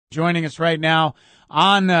Joining us right now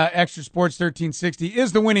on Extra Sports 1360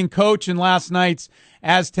 is the winning coach in last night's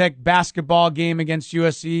Aztec basketball game against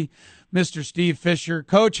USC, Mr. Steve Fisher.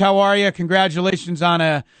 Coach, how are you? Congratulations on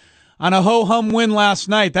a ho-hum win last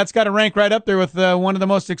night. That's got to rank right up there with one of the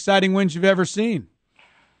most exciting wins you've ever seen.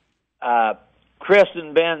 Chris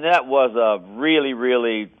and Ben, that was a really,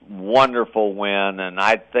 really wonderful win, and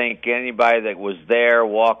I think anybody that was there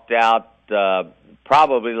walked out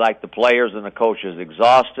probably like the players and the coaches,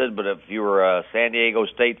 exhausted, but if you were a San Diego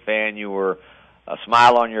State fan, you were a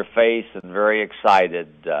smile on your face and very excited.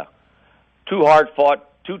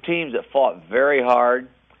 Two teams that fought very hard,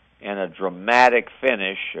 and a dramatic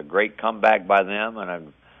finish, a great comeback by them, and a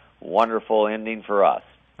wonderful ending for us.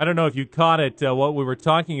 I don't know if you caught it, what we were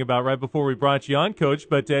talking about right before we brought you on, Coach,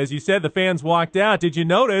 but as you said, the fans walked out. Did you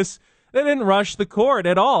notice they didn't rush the court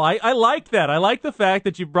at all? I like that. I like the fact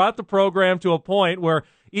that you brought the program to a point where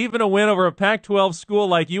even a win over a Pac-12 school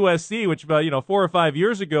like USC, which about 4 or 5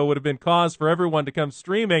 years ago would have been cause for everyone to come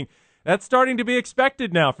streaming, that's starting to be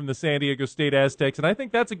expected now from the San Diego State Aztecs, and I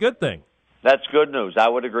think that's a good thing. That's good news. I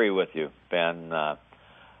would agree with you, Ben.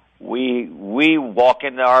 We walk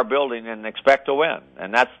into our building and expect to win,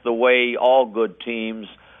 and that's the way all good teams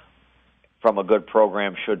from a good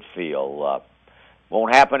program should feel.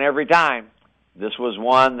 Won't happen every time. This was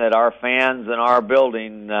one that our fans in our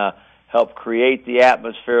building helped create the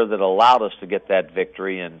atmosphere that allowed us to get that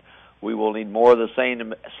victory, and we will need more of the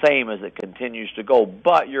same as it continues to go.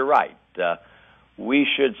 But you're right. We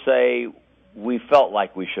should say we felt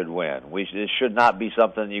like we should win. This should not be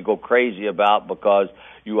something you go crazy about because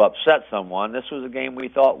you upset someone. This was a game we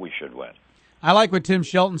thought we should win. I like what Tim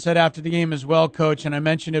Shelton said after the game as well, Coach, and I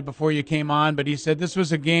mentioned it before you came on, but he said this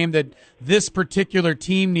was a game that this particular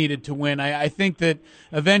team needed to win. I think that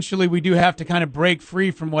eventually we do have to kind of break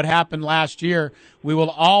free from what happened last year. We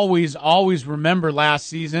will always, always remember last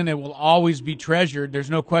season. It will always be treasured.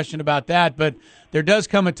 There's no question about that, but there does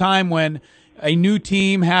come a time when a new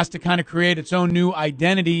team has to kind of create its own new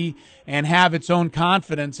identity and have its own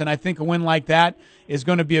confidence, and I think a win like that is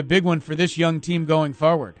going to be a big one for this young team going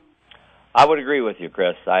forward. I would agree with you,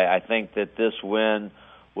 Chris. I think that this win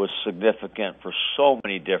was significant for so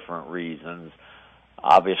many different reasons.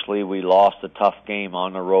 Obviously, we lost a tough game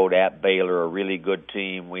on the road at Baylor, a really good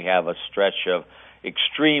team. We have a stretch of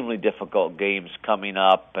extremely difficult games coming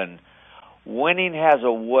up, and winning has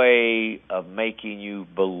a way of making you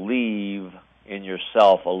believe in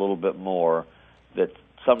yourself a little bit more, that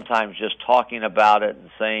sometimes just talking about it and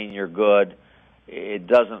saying you're good, it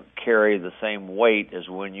doesn't carry the same weight as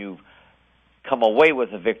when you've come away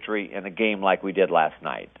with a victory in a game like we did last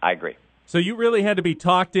night. I agree. So you really had to be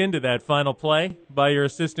talked into that final play by your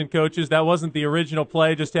assistant coaches? That wasn't the original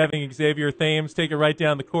play, just having Xavier Thames take it right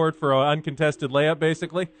down the court for an uncontested layup,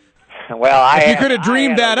 basically? Well, if you could have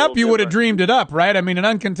dreamed that up, you would have dreamed it up, right? I mean, an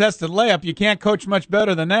uncontested layup, you can't coach much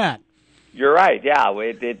better than that. You're right, yeah.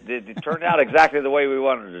 It turned out exactly the way we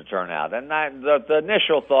wanted it to turn out. And the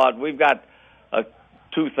initial thought, we've got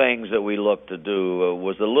two things that we looked to do.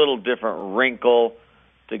 Was a little different wrinkle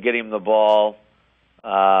to get him the ball,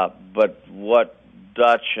 but what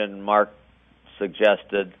Dutch and Mark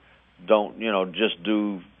suggested, just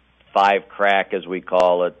do 5 crack, as we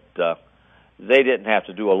call it. They didn't have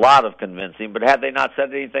to do a lot of convincing, but had they not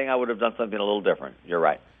said anything, I would have done something a little different. You're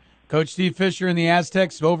right. Coach Steve Fisher and the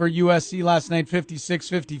Aztecs over USC last night,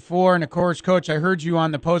 56-54. And, of course, Coach, I heard you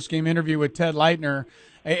on the postgame interview with Ted Leitner.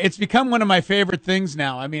 It's become one of my favorite things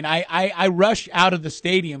now. I mean, I rush out of the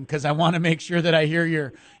stadium because I want to make sure that I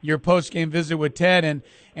hear your post-game visit with Ted.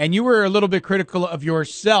 And you were a little bit critical of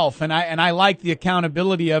yourself, and I like the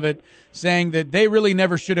accountability of it, saying that they really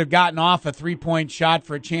never should have gotten off a three-point shot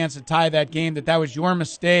for a chance to tie that game, that was your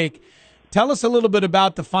mistake. Tell us a little bit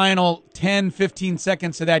about the final 10, 15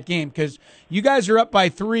 seconds of that game, because you guys are up by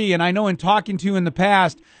 3, and I know in talking to you in the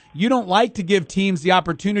past, you don't like to give teams the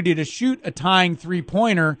opportunity to shoot a tying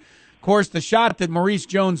three-pointer. Of course, the shot that Maurice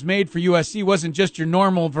Jones made for USC wasn't just your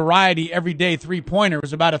normal variety everyday three-pointer. It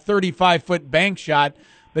was about a 35-foot bank shot.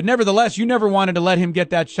 But nevertheless, you never wanted to let him get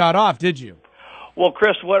that shot off, did you? Well,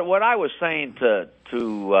 Chris, what I was saying to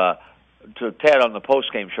Ted on the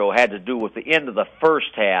postgame show had to do with the end of the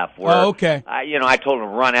first half, where I told him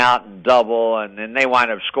to run out and double, and then they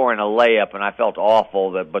wound up scoring a layup, and I felt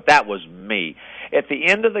awful. But that was me. At the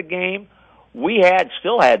end of the game, we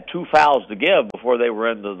still had 2 fouls to give before they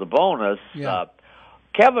were into the bonus. Yeah.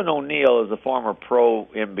 Kevin O'Neill is a former pro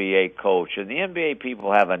NBA coach, and the NBA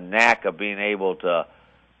people have a knack of being able to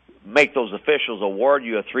make those officials award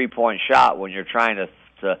you a three-point shot when you're trying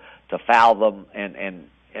to foul them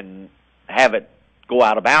and have it go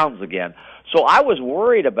out of bounds again. So I was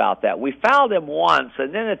worried about that. We fouled him once,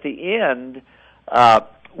 and then at the end,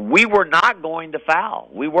 we were not going to foul.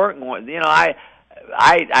 We weren't going. I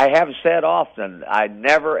have said often, I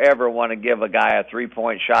never ever want to give a guy a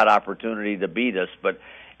 3-point shot opportunity to beat us, but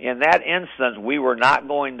in that instance, we were not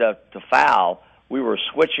going to foul. We were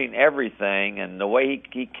switching everything, and the way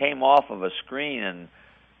he came off of a screen and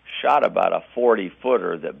shot about a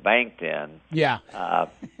 40-footer that banked in. Yeah.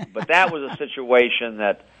 But that was a situation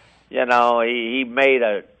that, he made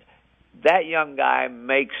that young guy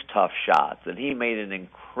makes tough shots, and he made an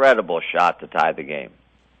incredible shot to tie the game.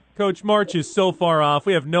 Coach, March is so far off.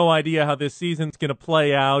 We have no idea how this season's going to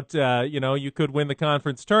play out. You could win the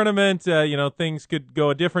conference tournament. Things could go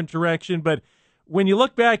a different direction. But when you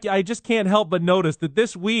look back, I just can't help but notice that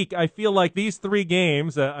this week I feel like these 3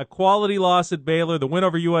 games, a quality loss at Baylor, the win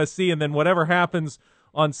over USC, and then whatever happens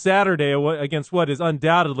on Saturday against what is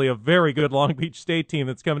undoubtedly a very good Long Beach State team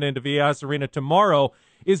that's coming into Vias Arena tomorrow,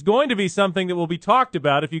 is going to be something that will be talked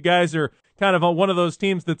about if you guys are kind of one of those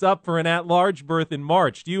teams that's up for an at-large berth in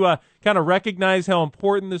March. Do you kind of recognize how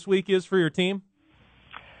important this week is for your team?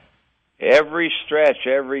 Every stretch,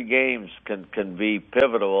 every game can be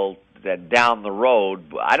pivotal that down the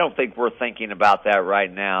road. I don't think we're thinking about that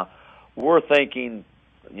right now. We're thinking,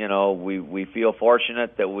 we feel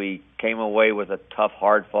fortunate that we came away with a tough,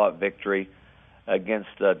 hard-fought victory against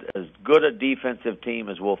as good a defensive team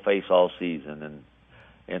as we'll face all season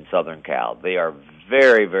in Southern Cal. They are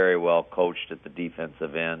very, very well coached at the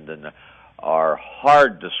defensive end and are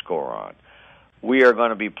hard to score on. We are going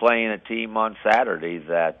to be playing a team on Saturday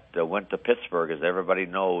that went to Pittsburgh, as everybody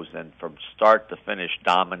knows, and from start to finish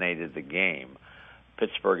dominated the game.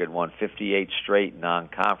 Pittsburgh had won 58 straight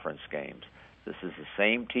non-conference games. This is the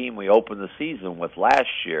same team we opened the season with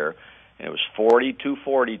last year, and it was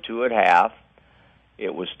 42-42 at half.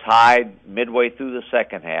 It was tied midway through the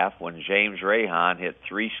second half when James Rahan hit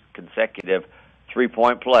 3 consecutive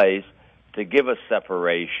 3-point plays to give us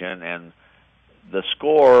separation, and the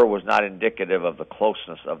score was not indicative of the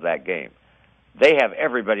closeness of that game. They have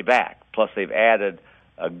everybody back, plus they've added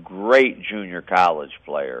a great junior college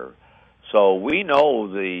player. So we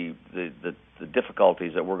know the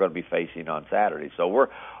difficulties that we're going to be facing on Saturday. So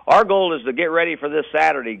our goal is to get ready for this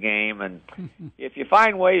Saturday game, and if you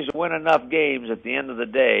find ways to win enough games, at the end of the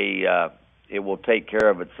day, it will take care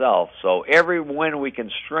of itself. So every win we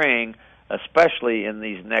can string, especially in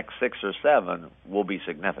these next 6 or 7, will be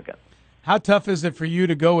significant. How tough is it for you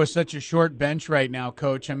to go with such a short bench right now,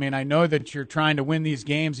 Coach? I mean, I know that you're trying to win these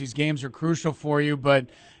games. These games are crucial for you, but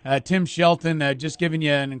Tim Shelton just giving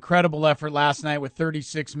you an incredible effort last night with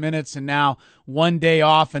 36 minutes and now 1 day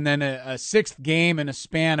off and then a 6th game in a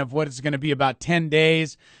span of what is going to be about 10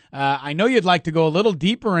 days. I know you'd like to go a little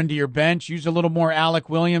deeper into your bench, use a little more Alec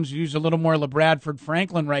Williams, use a little more LaBradford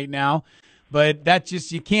Franklin right now, but that's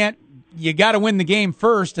just, you got to win the game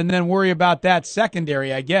first and then worry about that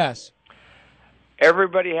secondary, I guess.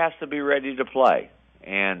 Everybody has to be ready to play,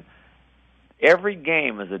 and every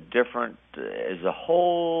game is a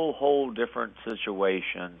whole different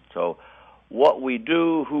situation. So what we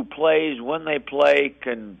do, who plays, when they play,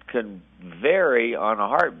 can vary on a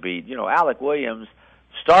heartbeat. Alec Williams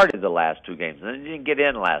started the last 2 games, and he didn't get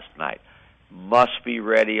in last night. Must be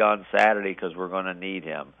ready on Saturday because we're going to need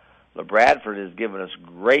him. LaBradford has given us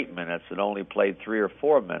great minutes and only played 3 or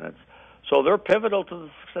 4 minutes. So they're pivotal to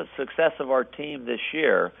the success of our team this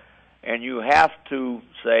year, and you have to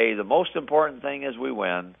say the most important thing is we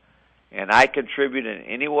win, and I contribute in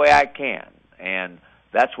any way I can, and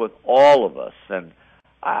that's with all of us. And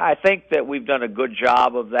I think that we've done a good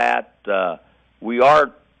job of that. We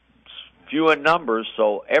are few in numbers,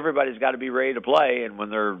 so everybody's got to be ready to play, and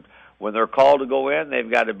when they're called to go in, they've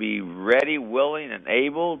got to be ready, willing, and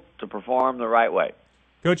able to perform the right way.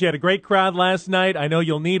 Coach, you had a great crowd last night. I know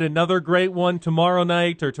you'll need another great one tomorrow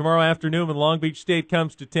night or tomorrow afternoon when Long Beach State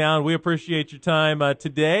comes to town. We appreciate your time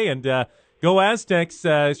today, and go Aztecs.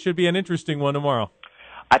 It should be an interesting one tomorrow.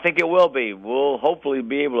 I think it will be. We'll hopefully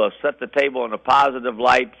be able to set the table in a positive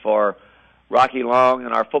light for Rocky Long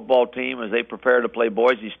and our football team as they prepare to play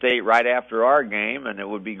Boise State right after our game, and it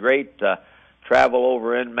would be great to travel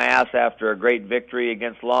over en masse after a great victory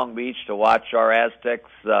against Long Beach to watch our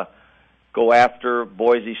Aztecs go after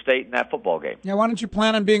Boise State in that football game. Yeah, why don't you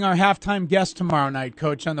plan on being our halftime guest tomorrow night,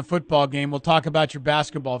 Coach, on the football game? We'll talk about your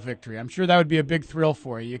basketball victory. I'm sure that would be a big thrill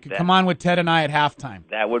for you. You could come on with Ted and I at halftime.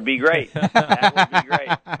 That would be great. That would be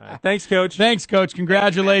great. Thanks, Coach. Thanks, Coach.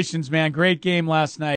 Congratulations, man. Great game last night.